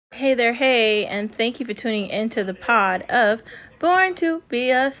Hey there, hey, and thank you for tuning into the pod of Born to Be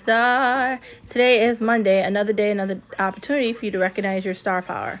a Star. Today is Monday, another day, another opportunity for you to recognize your star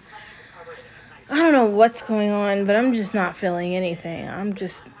power. I don't know what's going on, but I'm just not feeling anything. I'm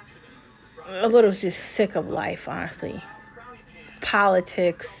just a little just sick of life, honestly.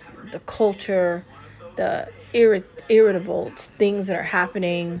 Politics, the culture, the irritable things that are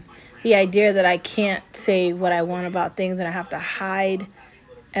happening, the idea that I can't say what I want about things and I have to hide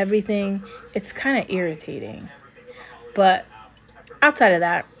everything, it's kind of irritating. But outside of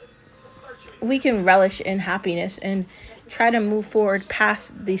that, we can relish in happiness and try to move forward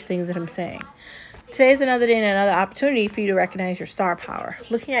past these things that I'm saying. Today is another day and another opportunity for you to recognize your star power.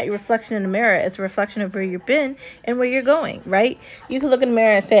 Looking at your reflection in the mirror is a reflection of where you've been and where you're going, right? You can look in the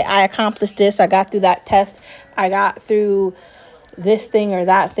mirror and say, I accomplished this, I got through that test, I got through this thing or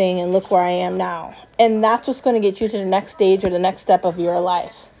that thing, and look where I am now. And that's what's going to get you to the next stage or the next step of your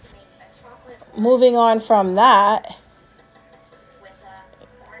life. Moving on from that,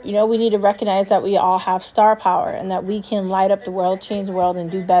 we need to recognize that we all have star power and that we can light up the world, change the world, and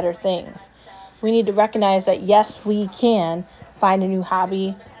do better things. We need to recognize that, yes, we can find a new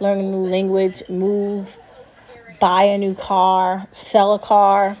hobby, learn a new language, move, buy a new car, sell a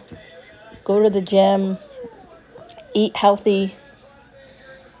car, go to the gym, eat healthy,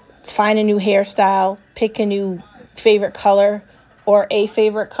 find a new hairstyle, pick a new favorite color or a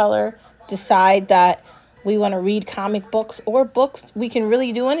favorite color, decide that we want to read comic books or books. We can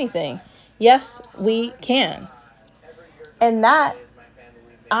really do anything. Yes, we can. And that,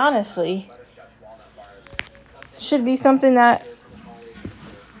 honestly, should be something that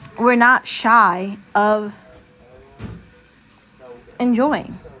we're not shy of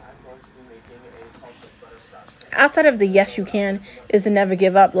enjoying. Outside of the yes you can is the never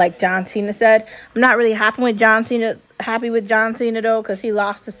give up, like John Cena said. I'm not really happy with John Cena though, because he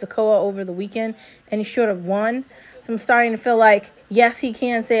lost to Sokoa over the weekend and he should have won. So I'm starting to feel like, yes, he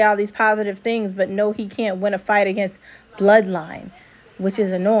can say all these positive things, but no, he can't win a fight against Bloodline, which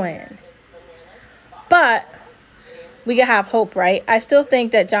is annoying. But we can have hope, right? I still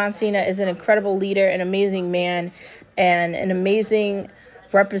think that John Cena is an incredible leader, an amazing man, and an amazing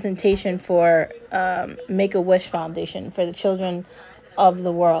representation for Make-A-Wish Foundation, for the children of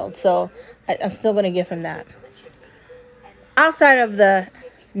the world. So I'm still going to give him that. Outside of the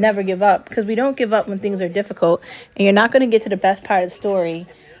never give up, because we don't give up when things are difficult, and you're not going to get to the best part of the story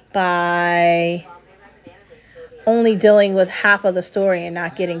by only dealing with half of the story and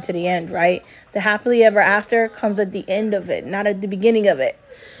not getting to the end, right? The happily ever after comes at the end of it, not at the beginning of it.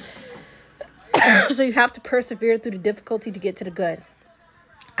 So you have to persevere through the difficulty to get to the good.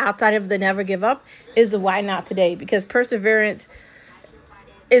 Outside of the never give up is the why not today, because perseverance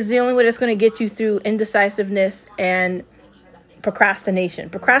is the only way that's going to get you through indecisiveness and procrastination.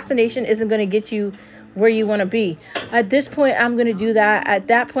 Procrastination isn't going to get you where you want to be. At this point, I'm going to do that. At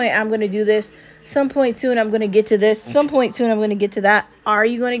that point, I'm going to do this. Some point soon, I'm going to get to this. Some point soon, I'm going to get to that. Are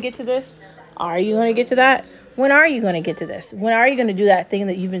you going to get to this? Are you going to get to that? When are you going to get to this? When are you going to do that thing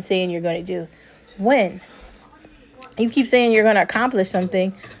that you've been saying you're going to do? When? You keep saying you're going to accomplish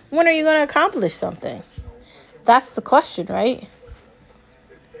something. When are you going to accomplish something? That's the question, right?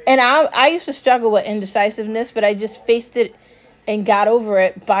 And I used to struggle with indecisiveness, but I just faced it and got over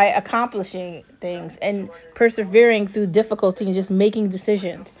it by accomplishing things and persevering through difficulty and just making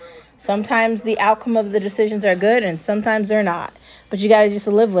decisions. Sometimes the outcome of the decisions are good and sometimes they're not, but you got to just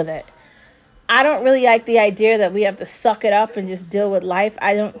live with it. I don't really like the idea that we have to suck it up and just deal with life.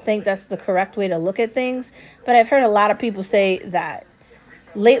 I don't think that's the correct way to look at things, but I've heard a lot of people say that.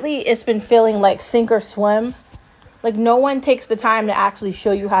 Lately, it's been feeling like sink or swim. Like, no one takes the time to actually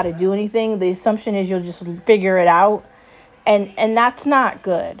show you how to do anything. The assumption is you'll just figure it out. And that's not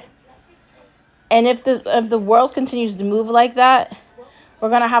good. And if the world continues to move like that, we're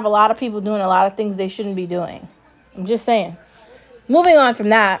going to have a lot of people doing a lot of things they shouldn't be doing. I'm just saying. Moving on from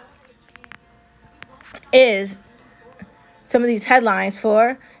that is some of these headlines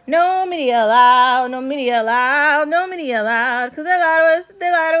for no media allowed, no media allowed, no media allowed, because they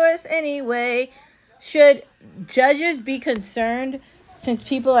lie to us anyway. Should judges be concerned since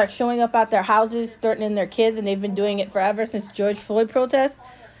people are showing up at their houses threatening their kids, and they've been doing it forever since George Floyd protests?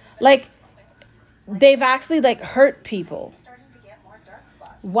 Like, they've actually hurt people.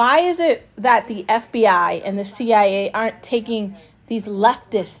 Why is it that the FBI and the CIA aren't taking these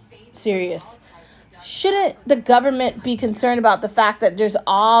leftists serious? Shouldn't the government be concerned about the fact that there's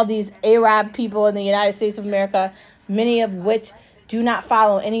all these Arab people in the United States of America, many of which do not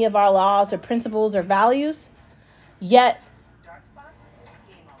follow any of our laws or principles or values? Yet,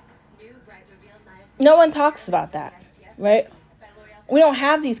 no one talks about that, right? We don't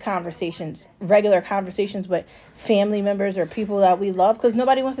have these conversations, regular conversations with family members or people that we love, because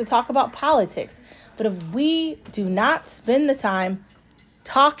nobody wants to talk about politics. But if we do not spend the time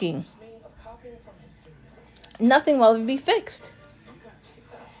talking, nothing will ever be fixed.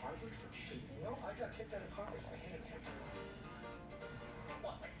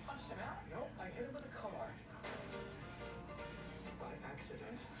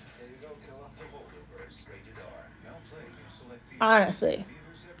 Honestly. At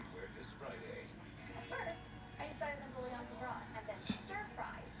first, I just started in bouillon for broth, and then stir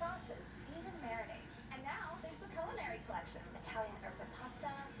fry, sauces, even marinades. And now there's the culinary collection. Italian herb pasta,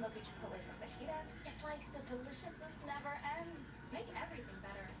 smoky chipotle for fajitas. It's like the deliciousness never ends. Make everything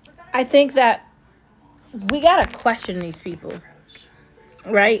better. I think that we gotta question these people,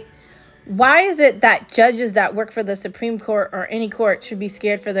 right? Why is it that judges that work for the Supreme Court or any court should be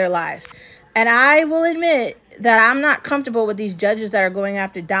scared for their lives? And I will admit that I'm not comfortable with these judges that are going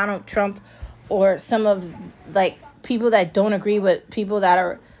after Donald Trump or some of like people that don't agree with people that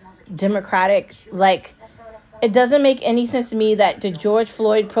are Democratic. Like, it doesn't make any sense to me that the George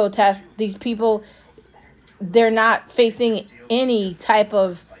Floyd protest, these people, they're not facing any type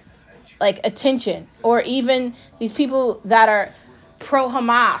of like attention, or even these people that are pro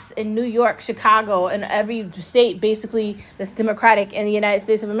Hamas in New York, Chicago, and every state basically that's Democratic in the United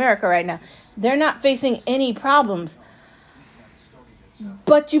States of America right now. They're not facing any problems.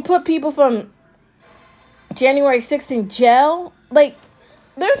 But you put people from January 6th in jail, like,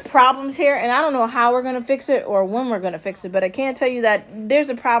 there's problems here, and I don't know how we're going to fix it or when we're going to fix it, but I can tell you that there's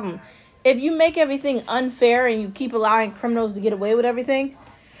a problem. If you make everything unfair and you keep allowing criminals to get away with everything,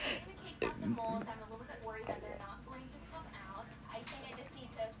 The molds, I'm a little bit worried that they're not going to come out. I think I just need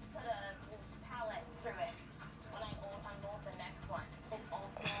to put a palette through it when I unmold the next one. And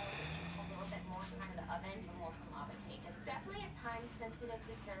also a little bit more time in the oven for molten lava cake. It's definitely a time-sensitive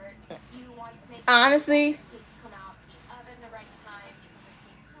dessert. You want to make sure honestly, the cakes come out the oven the right time, because if it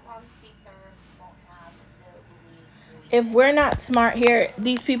takes too long to be served, you won't have the gooey if bit. we're not smart here,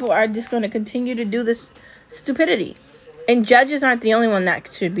 these people are just going to continue to do this stupidity. And judges aren't the only one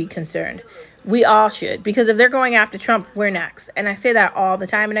that should be concerned. We all should, because if they're going after Trump, we're next. And I say that all the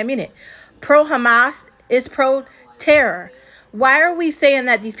time, and I mean it. Pro Hamas is pro terror. Why are we saying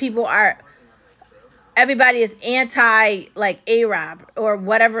that these people are, everybody is anti like Arab or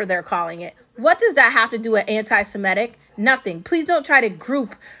whatever they're calling it? What does that have to do with anti-Semitic? Nothing. Please don't try to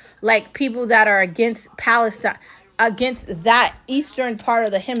group like people that are against Palestine, against that eastern part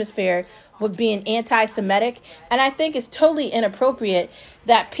of the hemisphere, with being anti-Semitic. And I think it's totally inappropriate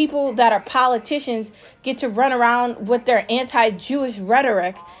that people that are politicians get to run around with their anti-Jewish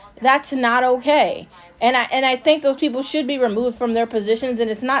rhetoric. That's not okay. And I think those people should be removed from their positions.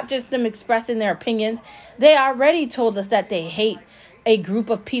 And it's not just them expressing their opinions. They already told us that they hate a group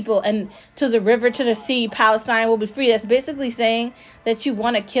of people, and to the river, to the sea, Palestine will be free. That's basically saying that you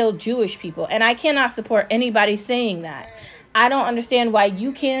want to kill Jewish people. And I cannot support anybody saying that. I don't understand why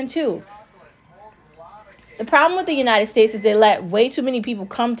you can too. The problem with the United States is they let way too many people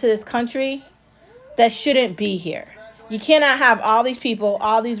come to this country that shouldn't be here. You cannot have all these people,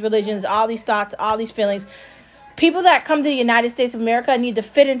 all these religions, all these thoughts, all these feelings. People that come to the United States of America need to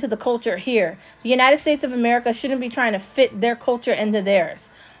fit into the culture here. The United States of America shouldn't be trying to fit their culture into theirs.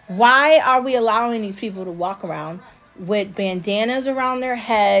 Why are we allowing these people to walk around with bandanas around their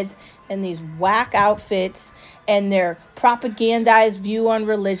heads and these whack outfits and their propagandized view on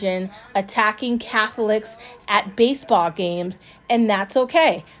religion, attacking Catholics at baseball games, and that's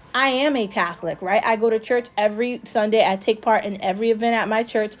okay? I am a Catholic, right? I go to church every Sunday. I take part in every event at my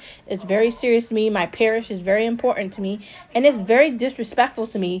church. It's very serious to me. My parish is very important to me. And it's very disrespectful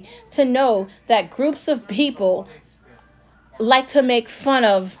to me to know that groups of people like to make fun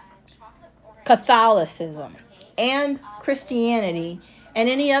of Catholicism and Christianity and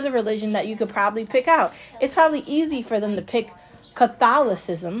any other religion that you could probably pick out. It's probably easy for them to pick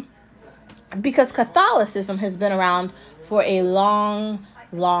Catholicism because Catholicism has been around for a long,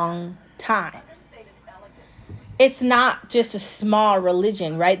 long time. It's not just a small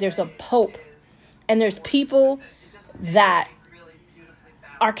religion, right? There's a pope, and there's people that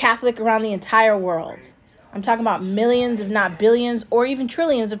are Catholic around the entire world. I'm talking about millions, if not billions, or even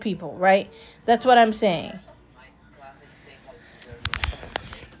trillions of people, right? That's what I'm saying.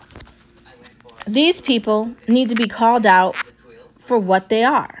 These people need to be called out for what they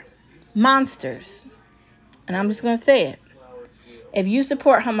are: monsters. And I'm just going to say it. If you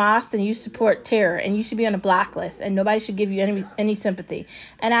support Hamas, then you support terror, and you should be on a blacklist, and nobody should give you any sympathy.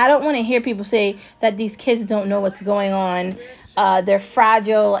 And I don't want to hear people say that these kids don't know what's going on. They're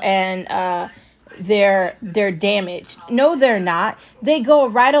fragile, and they're damaged. No, they're not. They go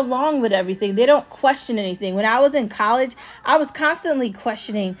right along with everything. They don't question anything. When I was in college, I was constantly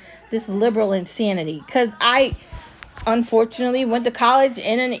questioning this liberal insanity because I unfortunately went to college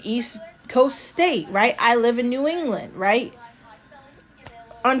in an East Coast state, right? I live in New England, right?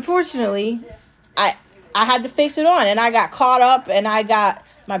 Unfortunately, I I had to face it on, and I got caught up, and I got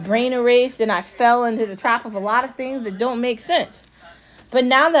my brain erased, and I fell into the trap of a lot of things that don't make sense. But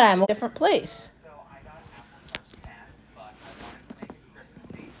now that I'm in a different place,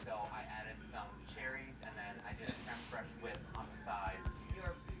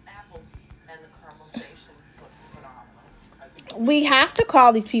 we have to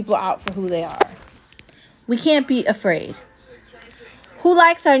call these people out for who they are. We can't be afraid. Who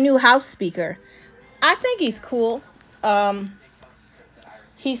likes our new House Speaker? I think he's cool. Um,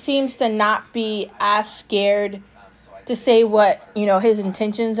 he seems to not be as scared to say what his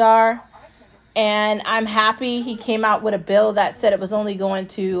intentions are, and I'm happy he came out with a bill that said it was only going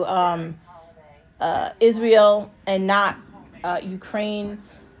to Israel and not Ukraine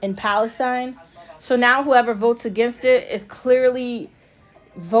and Palestine. So now whoever votes against it is clearly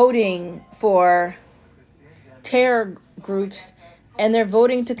voting for terror groups, and they're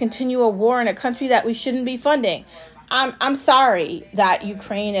voting to continue a war in a country that we shouldn't be funding. I'm sorry that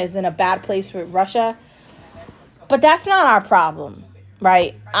Ukraine is in a bad place with Russia, but that's not our problem,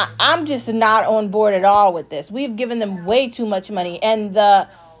 right? I'm just not on board at all with this. We've given them way too much money, and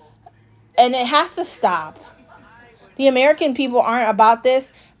it has to stop. The American people aren't about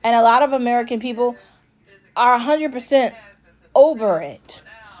this, and a lot of American people are 100% over it.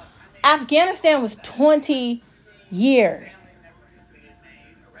 Afghanistan was 20 years.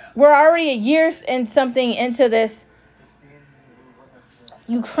 We're already a year and something into this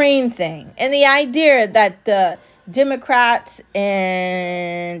Ukraine thing. And the idea that the Democrats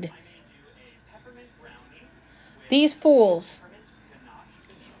and these fools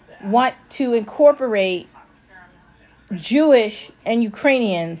want to incorporate Jewish and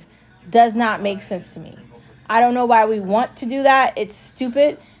Ukrainians does not make sense to me. I don't know why we want to do that. It's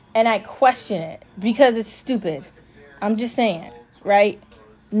stupid, and I question it because it's stupid. I'm just saying, right?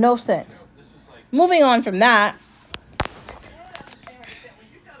 No sense. Moving on from that,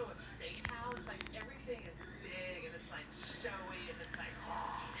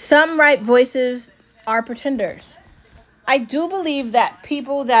 some right voices are pretenders. I do believe that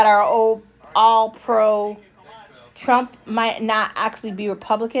people that are all pro Trump might not actually be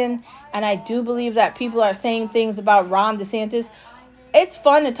Republican, and I do believe that people are saying things about Ron DeSantis. It's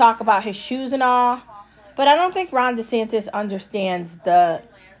fun to talk about his shoes and all, but I don't think Ron DeSantis understands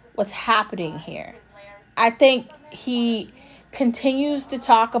what's happening here. I think he continues to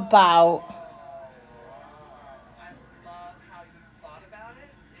talk about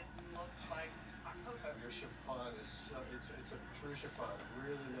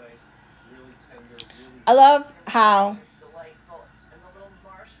I love how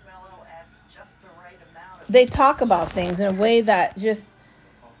they talk about things in a way that just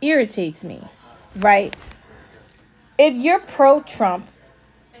irritates me, right? If you're pro Trump,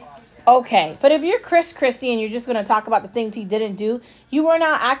 okay, but if you're Chris Christie and you're just going to talk about the things he didn't do, you were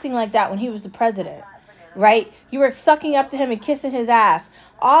not acting like that when he was the president, right? You were sucking up to him and kissing his ass.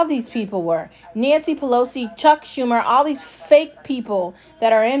 All these people were. Nancy Pelosi, Chuck Schumer, all these fake people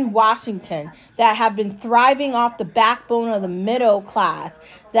that are in Washington that have been thriving off the backbone of the middle class,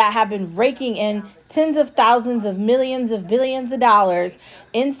 that have been raking in tens of thousands of millions of billions of dollars,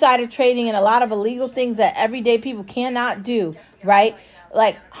 insider trading, and a lot of illegal things that everyday people cannot do, right?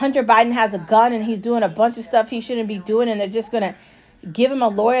 Like Hunter Biden has a gun and he's doing a bunch of stuff he shouldn't be doing, and they're just going to give him a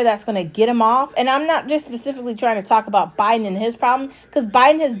lawyer that's going to get him off. And I'm not just specifically trying to talk about Biden and his problem, because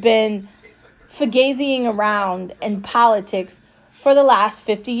Biden has been fugazying around in politics for the last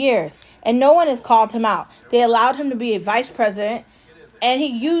 50 years, and no one has called him out. They allowed him to be a vice president, and he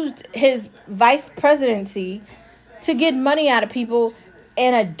used his vice presidency to get money out of people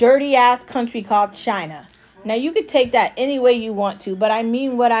in a dirty ass country called China. Now you could take that any way you want to, but I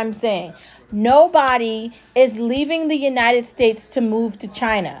mean what I'm saying. Nobody is leaving the United States to move to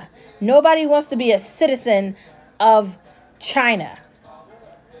China. Nobody wants to be a citizen of China.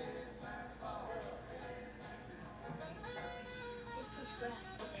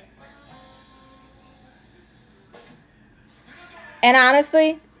 And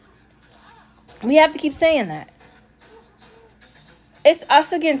honestly, we have to keep saying that. It's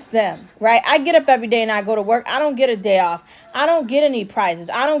us against them, right? I get up every day and I go to work. I don't get a day off. I don't get any prizes.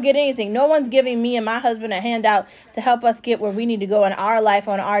 I don't get anything. No one's giving me and my husband a handout to help us get where we need to go in our life,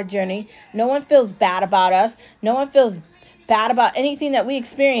 on our journey. No one feels bad about us. No one feels bad about anything that we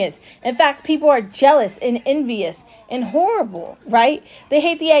experience. In fact, people are jealous and envious and horrible, right? They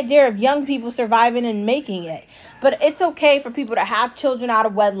hate the idea of young people surviving and making it. But it's okay for people to have children out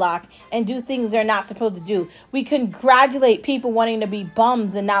of wedlock and do things they're not supposed to do. We congratulate people wanting to be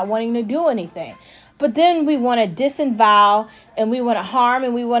bums and not wanting to do anything. But then we want to disavow and we want to harm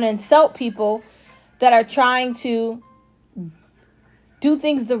and we want to insult people that are trying to do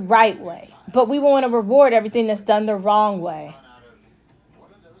things the right way. But we want to reward everything that's done the wrong way.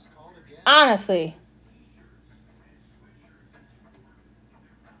 Honestly.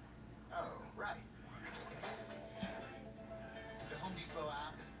 Oh, right. The Home Depot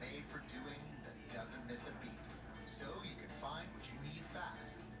app is made for doing that doesn't miss a beat. So you can find what you need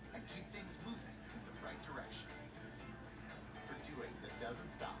fast and keep things moving in the right direction. For doing that doesn't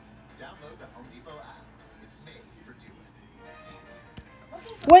stop, download the Home Depot app. It's made for doing.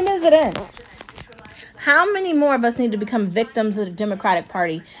 When does it end? How many more of us need to become victims of the Democratic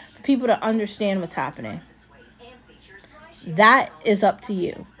Party for people to understand what's happening? That is up to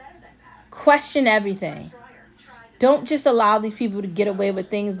you. Question everything. Don't just allow these people to get away with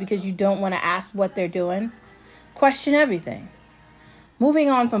things because you don't want to ask what they're doing. Question everything.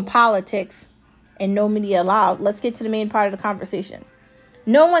 Moving on from politics and no media allowed, let's get to the main part of the conversation.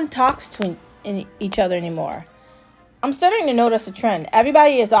 No one talks to each other anymore. I'm starting to notice a trend.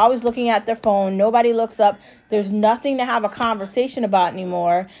 Everybody is always looking at their phone. Nobody looks up. There's nothing to have a conversation about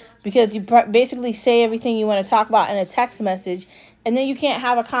anymore because you basically say everything you want to talk about in a text message, and then you can't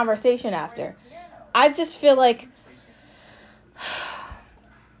have a conversation after. I just feel like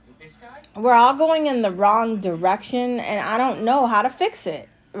we're all going in the wrong direction, and I don't know how to fix it,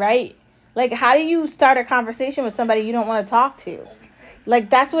 right? Like, how do you start a conversation with somebody you don't want to talk to?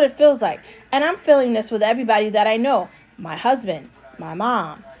 Like, that's what it feels like. And I'm feeling this with everybody that I know. My husband, my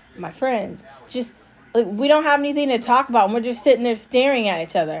mom, my friends. Just, like, we don't have anything to talk about, and we're just sitting there staring at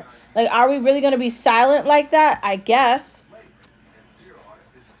each other. Like, are we really going to be silent like that? I guess.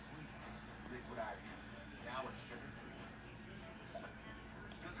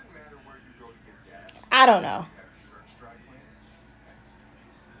 I don't know.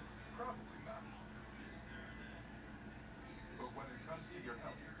 But when it comes to your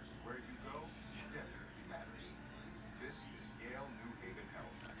health, where you go definitely matters. This is Yale New Haven Health.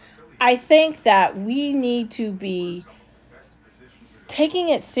 I think that we need to be taking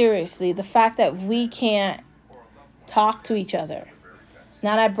it seriously, the fact that we can't talk to each other.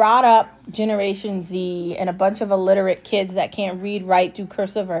 Now, I brought up Generation Z and a bunch of illiterate kids that can't read, write, do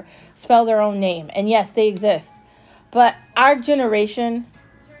cursive, or spell their own name. And yes, they exist. But our generation,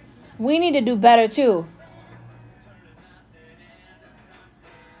 we need to do better too.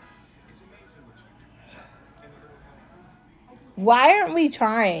 Why aren't we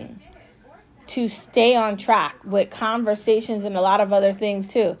trying to stay on track with conversations and a lot of other things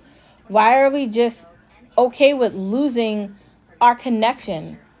too? Why are we just okay with losing our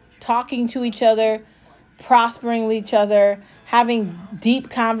connection, talking to each other, prospering with each other, having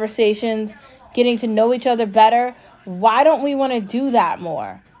deep conversations, getting to know each other better? Why don't we want to do that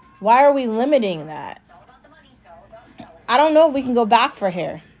more? Why are we limiting that? I don't know if we can go back for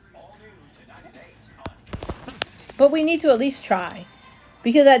here. But we need to at least try.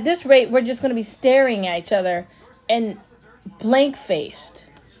 Because at this rate, we're just going to be staring at each other and blank-faced.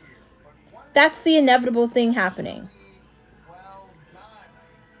 That's the inevitable thing happening.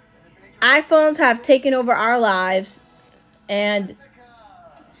 iPhones have taken over our lives, and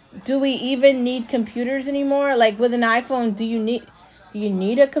do we even need computers anymore? Like, with an iPhone, do you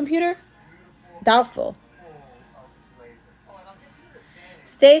need a computer? Doubtful.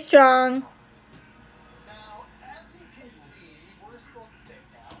 Stay strong.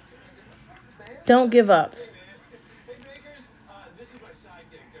 Don't give up.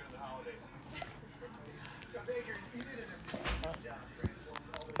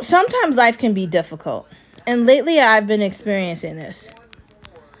 Sometimes life can be difficult. And lately I've been experiencing this.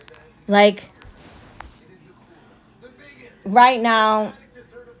 Like, right now,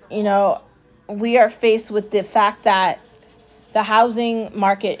 we are faced with the fact that the housing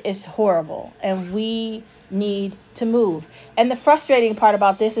market is horrible and we need to move. And the frustrating part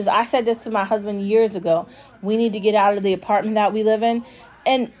about this is I said this to my husband years ago. We need to get out of the apartment that we live in.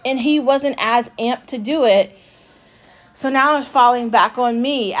 And he wasn't as amped to do it. So now it's falling back on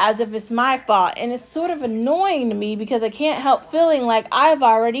me as if it's my fault. And it's sort of annoying to me because I can't help feeling like I've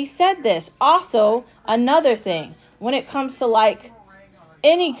already said this. Also, another thing, when it comes to like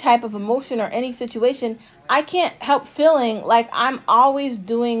any type of emotion or any situation, I can't help feeling like I'm always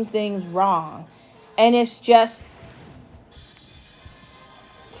doing things wrong. And it's just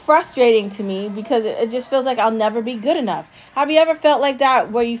frustrating to me because it just feels like I'll never be good enough. Have you ever felt like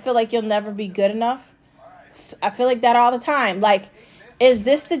that where you feel like you'll never be good enough? I feel like that all the time. Like, is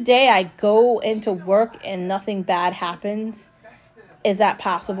this the day I go into work and nothing bad happens? Is that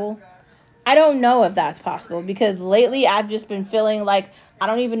possible? I don't know if that's possible because lately I've just been feeling like I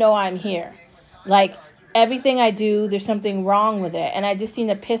don't even know I'm here. Like, everything I do, there's something wrong with it. And I just seem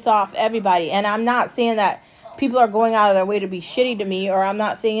to piss off everybody. And I'm not saying that people are going out of their way to be shitty to me, or I'm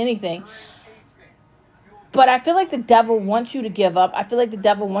not saying anything. But I feel like the devil wants you to give up. I feel like the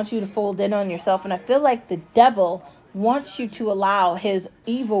devil wants you to fold in on yourself. And I feel like the devil wants you to allow his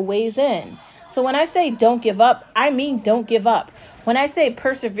evil ways in. So when I say don't give up, I mean don't give up. When I say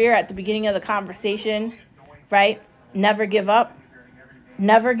persevere at the beginning of the conversation, right? Never give up.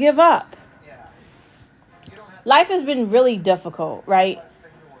 Never give up. Life has been really difficult, right?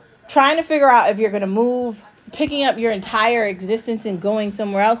 Trying to figure out if you're going to move, picking up your entire existence and going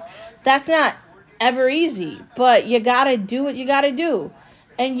somewhere else, that's not ever easy. But you got to do what you got to do.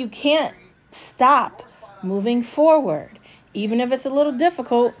 And you can't stop moving forward. Even if it's a little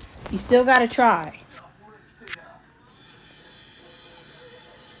difficult, you still got to try.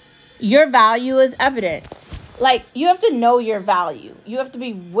 Your value is evident. Like, you have to know your value. You have to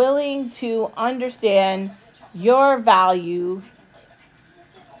be willing to understand your value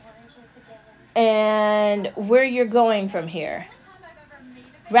and where you're going from here.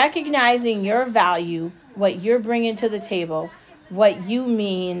 Recognizing your value, what you're bringing to the table, what you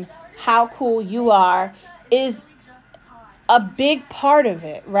mean, how cool you are, is a big part of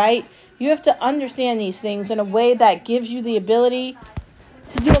it, right? You have to understand these things in a way that gives you the ability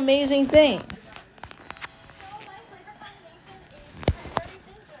to do amazing things.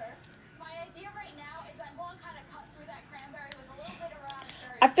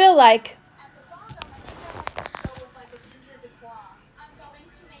 I feel like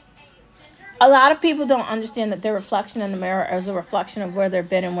a lot of people don't understand that their reflection in the mirror is a reflection of where they've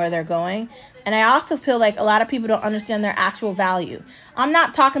been and where they're going. And I also feel like a lot of people don't understand their actual value. I'm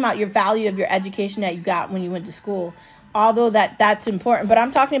not talking about your value of your education that you got when you went to school, although that's important, but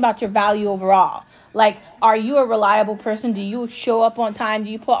I'm talking about your value overall. Like, are you a reliable person? Do you show up on time? Do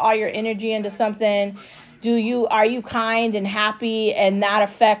you put all your energy into something? Are you kind and happy, and that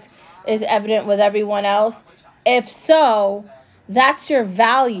effect is evident with everyone else? If so, that's your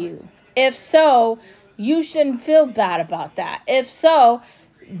value. If so, you shouldn't feel bad about that. If so,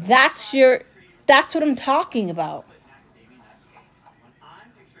 that's what I'm talking about.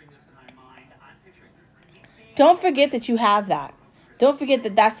 Don't forget that you have that. Don't forget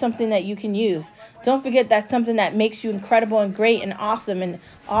that that's something that you can use. Don't forget that's something that makes you incredible and great and awesome and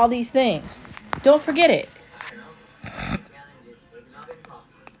all these things. Don't forget it.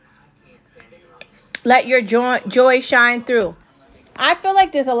 Let your joy shine through. I feel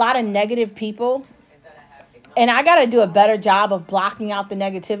like there's a lot of negative people, and I got to do a better job of blocking out the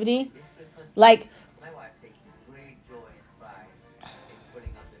negativity. Like,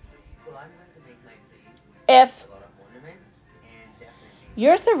 if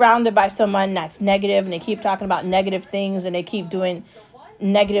you're surrounded by someone that's negative and they keep talking about negative things and they keep doing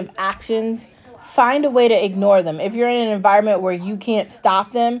negative actions, find a way to ignore them. If you're in an environment where you can't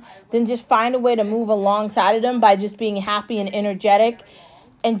stop them, then just find a way to move alongside of them by just being happy and energetic,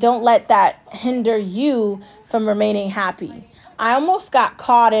 and don't let that hinder you from remaining happy. I almost got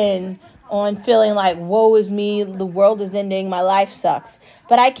caught in on feeling like, woe is me, the world is ending, my life sucks.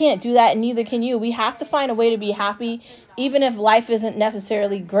 But I can't do that, and neither can you. We have to find a way to be happy, even if life isn't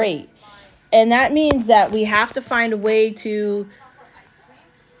necessarily great. And that means that we have to find a way to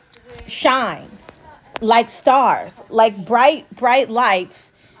shine like stars, like bright lights,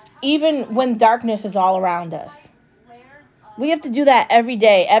 even when darkness is all around us. We have to do that every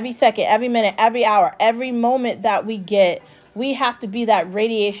day, every second, every minute, every hour, every moment that we get. We have to be that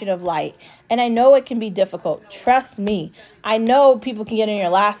radiation of light. And I know it can be difficult. Trust me. I know people can get on your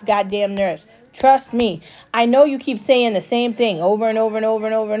last goddamn nerves. Trust me. I know you keep saying the same thing over and over and over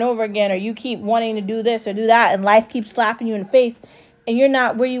and over and over again, or you keep wanting to do this or do that, and life keeps slapping you in the face, and you're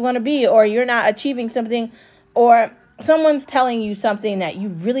not where you want to be, or you're not achieving something, or someone's telling you something that you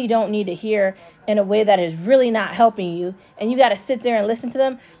really don't need to hear in a way that is really not helping you, and you got to sit there and listen to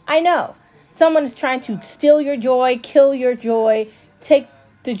them. I know. Someone is trying to steal your joy, kill your joy, take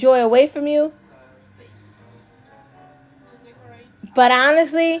the joy away from you. But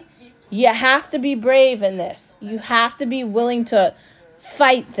honestly, you have to be brave in this. You have to be willing to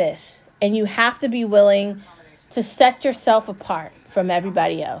fight this, and you have to be willing to set yourself apart from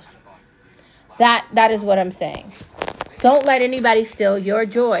everybody else. That is what I'm saying. Don't let anybody steal your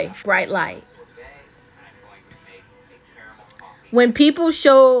joy, bright light. when people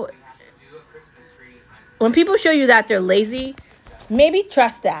show when people show you that they're lazy, maybe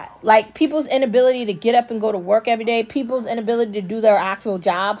trust that. Like people's inability to get up and go to work every day, people's inability to do their actual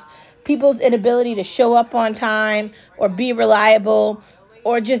jobs, people's inability to show up on time or be reliable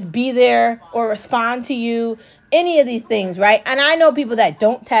or just be there or respond to you, any of these things, right? And I know people that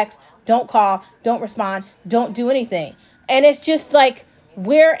don't text, don't call, don't respond, don't do anything. And it's just like,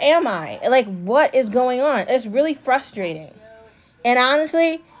 where am I? Like, what is going on? It's really frustrating. And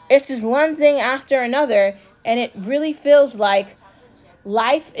honestly, it's just one thing after another, and it really feels like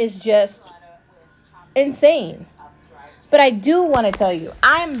life is just insane. But I do want to tell you,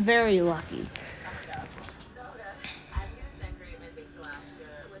 I'm very lucky.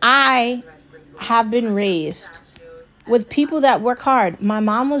 I have been raised with people that work hard. My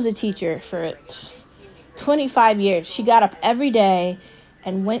mom was a teacher for 25 years. She got up every day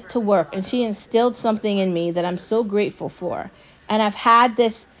and went to work, and she instilled something in me that I'm so grateful for. And I've had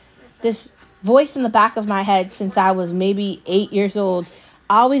this voice in the back of my head since I was maybe 8 years old,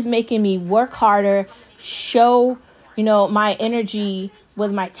 always making me work harder, show, my energy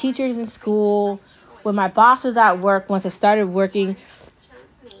with my teachers in school, with my bosses at work once I started working.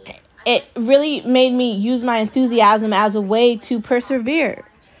 It really made me use my enthusiasm as a way to persevere.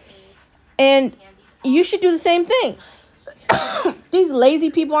 And you should do the same thing. These lazy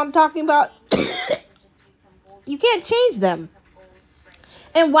people I'm talking about, you can't change them.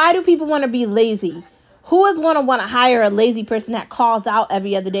 And why do people want to be lazy? Who is going to want to hire a lazy person that calls out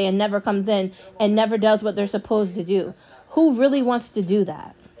every other day and never comes in and never does what they're supposed to do? Who really wants to do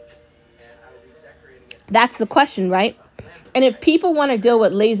that? That's the question, right? And if people want to deal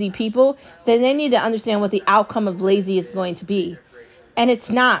with lazy people, then they need to understand what the outcome of lazy is going to be. And it's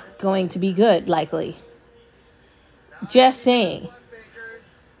not going to be good, likely. Just saying.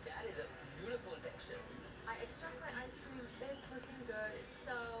 I extract my ice cream. It's looking good.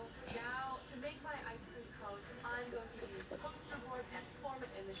 So now to make my ice cream cones, I'm going to use poster board and form it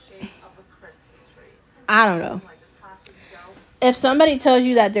in the shape of a Christmas tree. I don't know. If somebody tells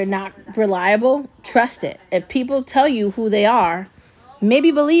you that they're not reliable, trust it. If people tell you who they are,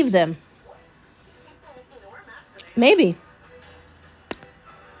 maybe believe them. Maybe.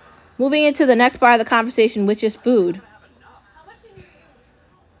 Moving into the next part of the conversation, which is food.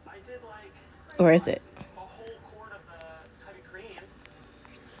 Or is it?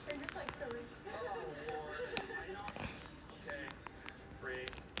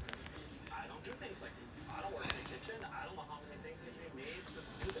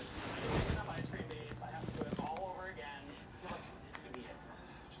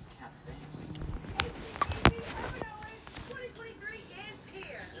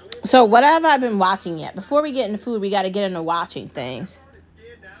 So what have I been watching yet? Before we get into food, we got to get into watching things.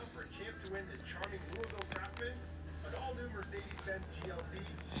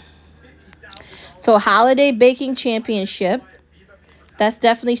 So holiday baking championship. That's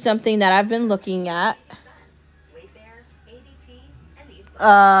definitely something that I've been looking at.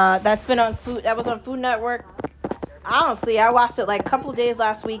 That's been on food. That was on Food Network. Honestly, I watched it like a couple days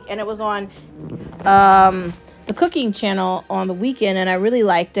last week, and it was on the cooking channel on the weekend, and I really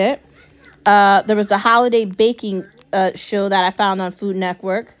liked it. There was the holiday baking show that I found on Food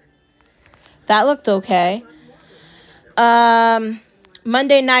Network. That looked okay.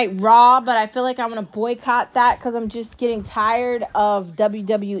 Monday Night Raw, but I feel like I'm going to boycott that because I'm just getting tired of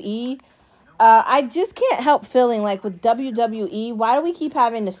WWE. I just can't help feeling like with WWE, why do we keep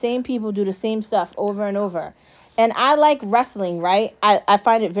having the same people do the same stuff over and over? And I like wrestling, right? I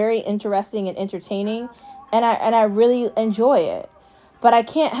find it very interesting and entertaining, and I really enjoy it. But I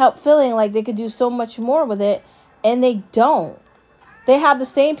can't help feeling like they could do so much more with it, and they don't. They have the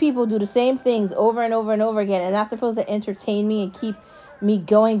same people do the same things over and over and over again, and that's supposed to entertain me and keep me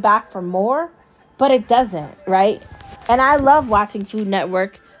going back for more, but it doesn't, right? And I love watching Food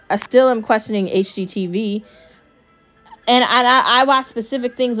Network. I still am questioning HGTV, and I watch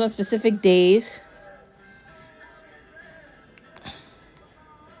specific things on specific days.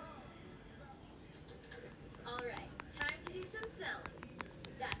 All right, time to do some selling.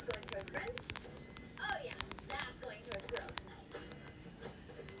 That's going towards rent. Oh yeah, that's going towards growth.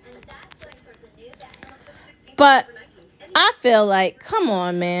 And that's going towards a new bag. But I feel like, come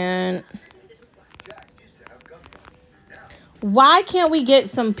on, man. Why can't we get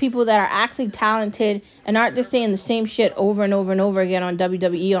some people that are actually talented and aren't just saying the same shit over and over and over again on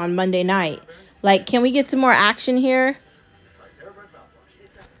WWE on Monday night? Like, can we get some more action here?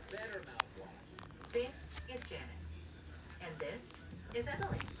 This is Janice. And this is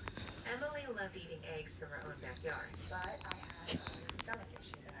Emily. Emily loved eating eggs from her own backyard. But I had a stomach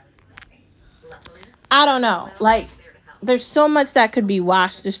issue that I was ignoring. Luckily, I don't know. Like, there's so much that could be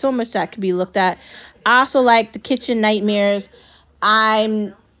watched. There's so much that could be looked at. I also like the Kitchen Nightmares.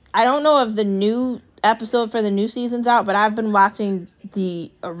 I don't know if the new episode for the new season's out, but I've been watching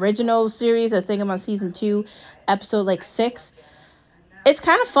the original series. I think I'm on season 2, episode like 6. It's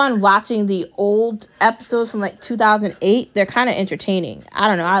kind of fun watching the old episodes from like 2008. They're kind of entertaining. I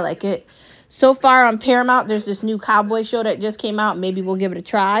don't know. I like it. So far on Paramount, there's this new cowboy show that just came out. Maybe we'll give it a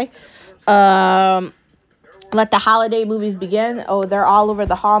try. Let the holiday movies begin. Oh, they're all over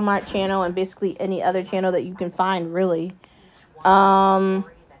the Hallmark channel and basically any other channel that you can find, really.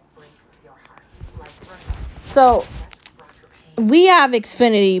 So we have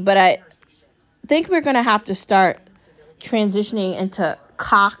Xfinity, but I think we're going to have to start transitioning into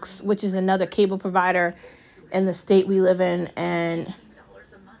Cox, which is another cable provider in the state we live in, and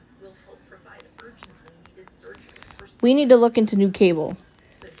we need to look into new cable.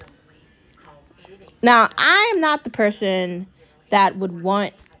 Now, I am not the person that would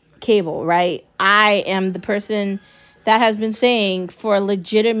want cable, right? I am the person that has been saying for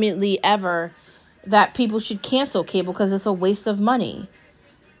legitimately ever that people should cancel cable because it's a waste of money.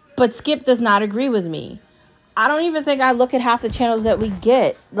 But Skip does not agree with me. I don't even think I look at half the channels that we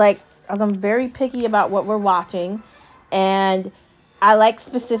get. Like, I'm very picky about what we're watching, and I like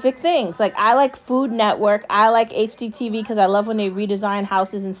specific things. Like, I like Food Network. I like HDTV because I love when they redesign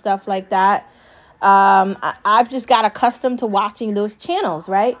houses and stuff like that. I've just got accustomed to watching those channels,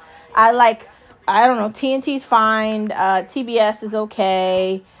 right? I don't know, TNT's fine. TBS is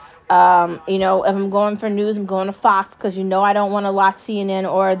okay. If I'm going for news, I'm going to Fox because I don't want to watch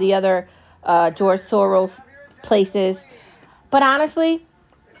CNN or the other George Soros places. But honestly,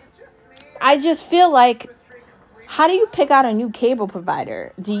 I just feel like, how do you pick out a new cable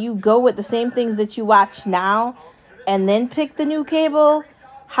provider? Do you go with the same things that you watch now and then pick the new cable?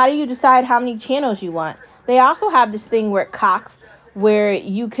 How do you decide how many channels you want? They also have this thing where Cox, where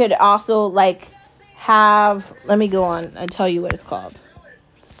you could also let me go on and tell you what it's called,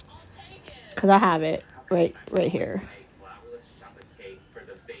 because I have it right here.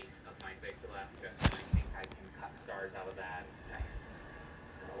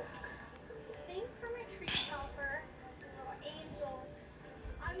 Think from a tree topper to little angels.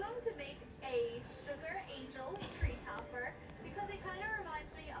 I'm going to make a sugar angel tree topper because it kind of reminds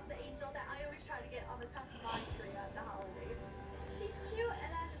me of the angel that I always try to get on the top of my tree at the holidays. She's cute,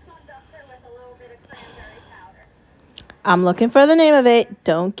 and I'm just going to dust her with a little bit of cranberry powder. I'm looking for the name of it.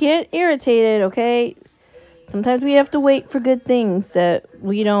 Don't get irritated, okay? Sometimes we have to wait for good things that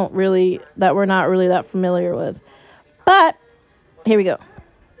we're not really that familiar with. But here we go.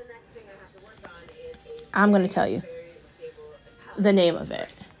 I'm going to tell you the name of it.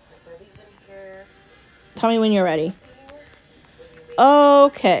 Tell me when you're ready.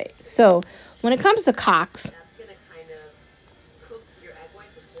 Okay, so when it comes to Cox,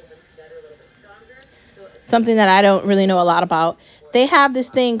 something that I don't really know a lot about, they have this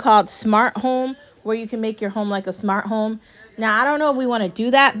thing called Smart Home where you can make your home like a smart home. Now, I don't know if we want to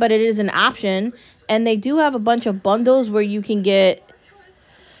do that, but it is an option. And they do have a bunch of bundles where you can get,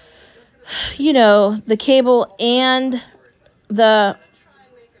 the cable and the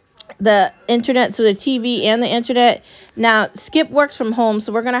internet, so the TV and the internet. Now, Skip works from home,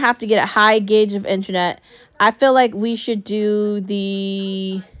 so we're going to have to get a high gauge of internet. I feel like we should do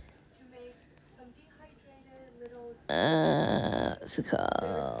the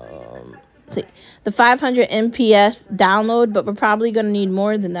the 500 MPS download, but we're probably going to need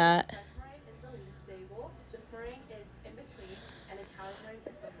more than that.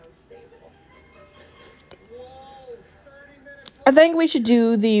 I think we should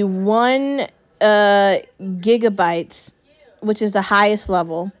do the 1 gigabytes, which is the highest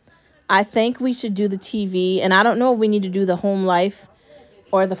level. I think we should do the TV, and I don't know if we need to do the home life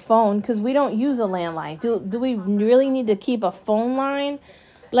or the phone because we don't use a landline. Do we really need to keep a phone line?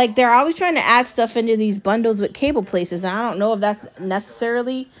 Like, they're always trying to add stuff into these bundles with cable places, and I don't know if that's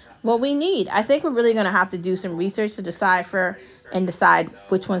necessarily what we need. I think we're really going to have to do some research to decide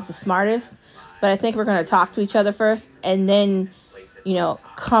which one's the smartest. But I think we're going to talk to each other first and then,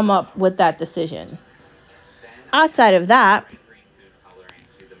 come up with that decision. Outside of that,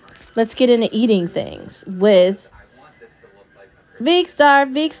 let's get into eating things with Veekstar.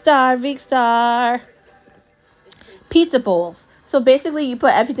 Pizza bowls. So basically, you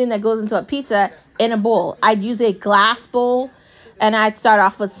put everything that goes into a pizza in a bowl. I'd use a glass bowl, and I'd start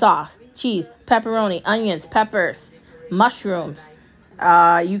off with sauce, cheese, pepperoni, onions, peppers, mushrooms.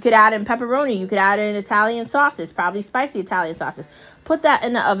 You could add in pepperoni. You could add in Italian sauces, probably spicy Italian sauces. Put that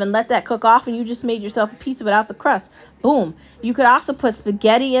in the oven, let that cook off, and you just made yourself a pizza without the crust. Boom. You could also put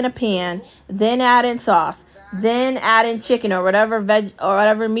spaghetti in a pan, then add in sauce. Then add in chicken or whatever veg or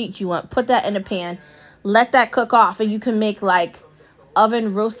whatever meat you want. Put that in a pan. Let that cook off, and you can make like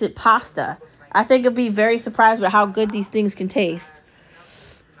oven roasted pasta. I think you'll be very surprised with how good these things can taste.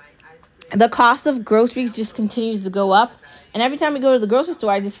 The cost of groceries just continues to go up, and every time we go to the grocery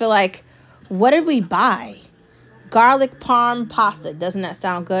store, I just feel like, what did we buy? Garlic parm pasta. Doesn't that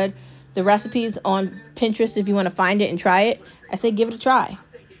sound good? The recipe's on Pinterest if you want to find it and try it. I say give it a try.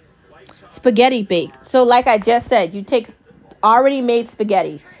 Spaghetti bake. So like I just said, you take already made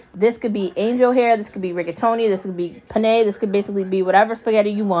spaghetti. This could be angel hair, this could be rigatoni, this could be penne, this could basically be whatever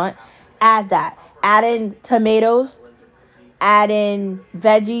spaghetti you want. Add that. Add in tomatoes, add in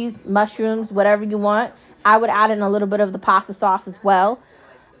veggies, mushrooms, whatever you want. I would add in a little bit of the pasta sauce as well.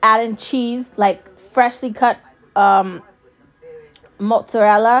 Add in cheese, like freshly cut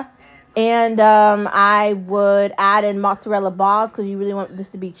mozzarella, and I would add in mozzarella balls because you really want this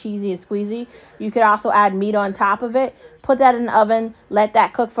to be cheesy and squeezy. You could also add meat on top of it. Put that in the oven, let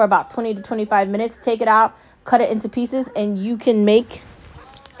that cook for about 20 to 25 minutes. Take it out, cut it into pieces, and you can make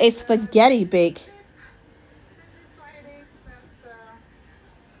a spaghetti bake.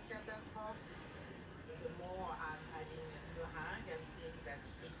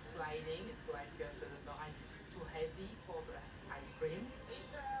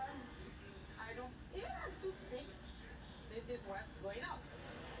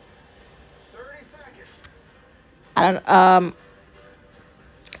 I don't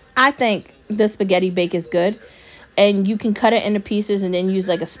I think the spaghetti bake is good, and you can cut it into pieces and then use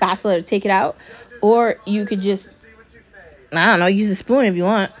like a spatula to take it out, or you could just, I don't know, use a spoon if you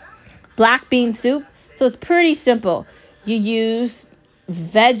want. Black bean soup. So it's pretty simple. You use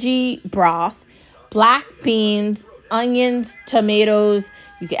veggie broth, black beans, onions, tomatoes.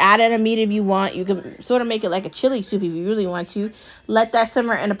 You can add in a meat if you want. You can sort of make it like a chili soup if you really want to. Let that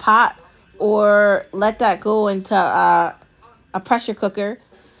simmer in a pot, or let that go into a pressure cooker.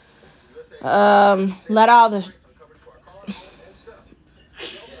 Let all the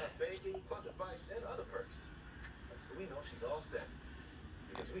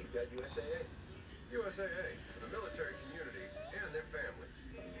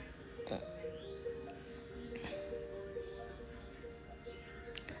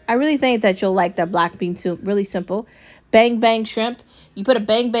I really think that you'll like that black bean soup. Really simple. Bang bang shrimp. You put a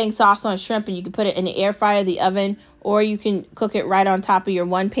bang bang sauce on shrimp, and you can put it in the air fryer, the oven, or you can cook it right on top of your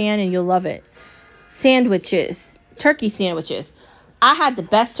one pan, and you'll love it. Sandwiches. Turkey sandwiches. I had the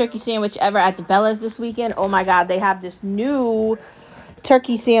best turkey sandwich ever at the Bellas this weekend. Oh my god, they have this new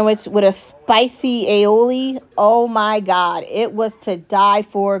turkey sandwich with a spicy aioli. Oh my god, it was to die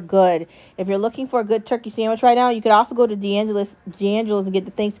for good. If you're looking for a good turkey sandwich right now, you could also go to D'Angelo's and get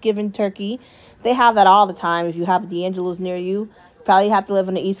the Thanksgiving turkey. They have that all the time. If you have D'Angelo's near you, you probably have to live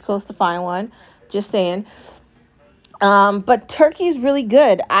on the East Coast to find one. Just saying. But turkey is really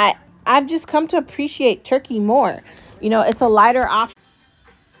good. I've just come to appreciate turkey more. You know, it's a lighter option.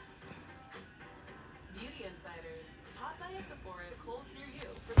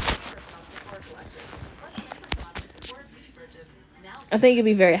 I think you'll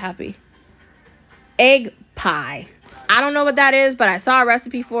be very happy. Egg pie. I don't know what that is, but I saw a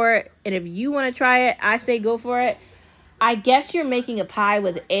recipe for it, and if you want to try it, I say go for it. I guess you're making a pie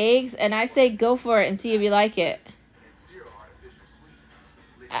with eggs, and I say go for it and see if you like it.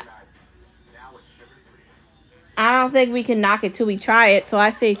 I I don't think we can knock it till we try it, so I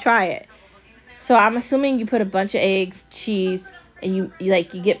say try it. So I'm assuming you put a bunch of eggs, cheese, and you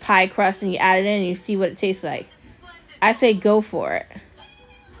get pie crust and you add it in and you see what it tastes like. I say go for it.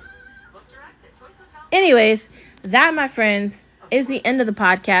 Anyways, that, my friends, is the end of the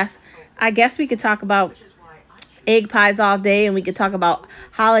podcast. I guess we could talk about egg pies all day, and we could talk about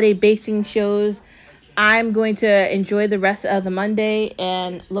holiday baking shows. I'm going to enjoy the rest of the Monday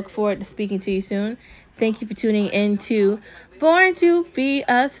and look forward to speaking to you soon. Thank you for tuning in to Born to Be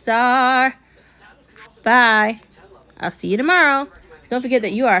a Star. Bye. I'll see you tomorrow. Don't forget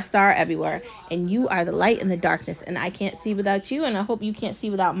that you are a star everywhere, and you are the light in the darkness, and I can't see without you, and I hope you can't see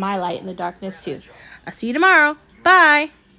without my light in the darkness too. I'll see you tomorrow. Bye.